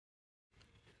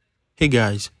Hey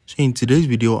guys, so in today's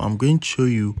video I'm going to show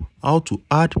you how to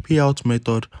add payout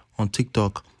method on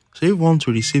TikTok. So if you want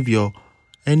to receive your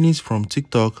earnings from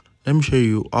TikTok, let me show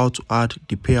you how to add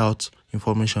the payout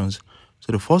informations.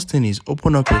 So the first thing is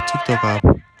open up your TikTok app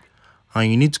and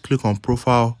you need to click on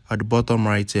profile at the bottom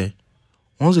right here.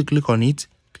 Once you click on it,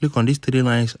 click on these three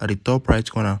lines at the top right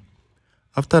corner.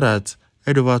 After that,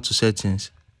 head over to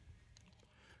settings.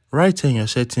 Right here in your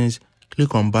settings,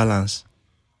 click on balance.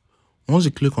 Once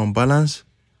you click on balance,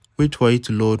 wait for it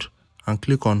to load and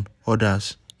click on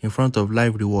others. In front of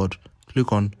live reward,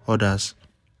 click on others.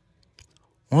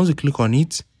 Once you click on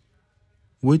it,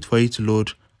 wait for it to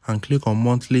load and click on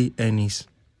monthly earnings.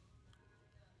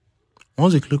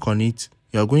 Once you click on it,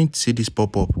 you are going to see this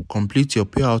pop-up, complete your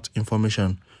payout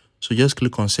information. So just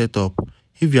click on setup.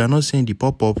 If you are not seeing the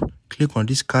pop-up, click on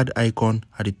this card icon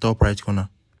at the top right corner.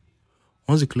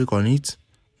 Once you click on it,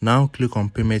 now click on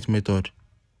payment method.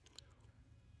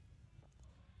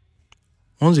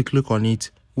 Once you click on it,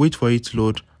 wait for it to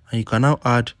load and you can now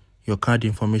add your card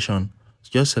information. So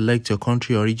just select your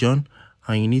country or region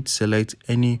and you need to select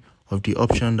any of the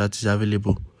option that is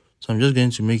available. So I'm just going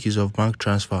to make use of bank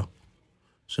transfer.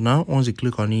 So now once you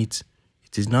click on it,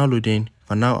 it is now loading. You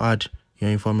can now add your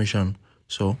information.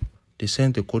 So they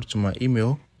sent a code to my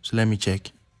email. So let me check.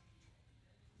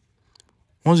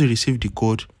 Once you receive the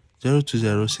code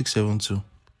 020672.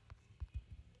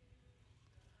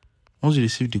 Once you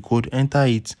receive the code, enter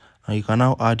it and you can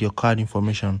now add your card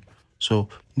information. So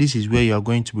this is where you are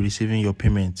going to be receiving your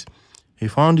payment. If you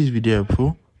found this video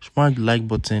helpful, smash the like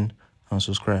button and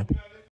subscribe.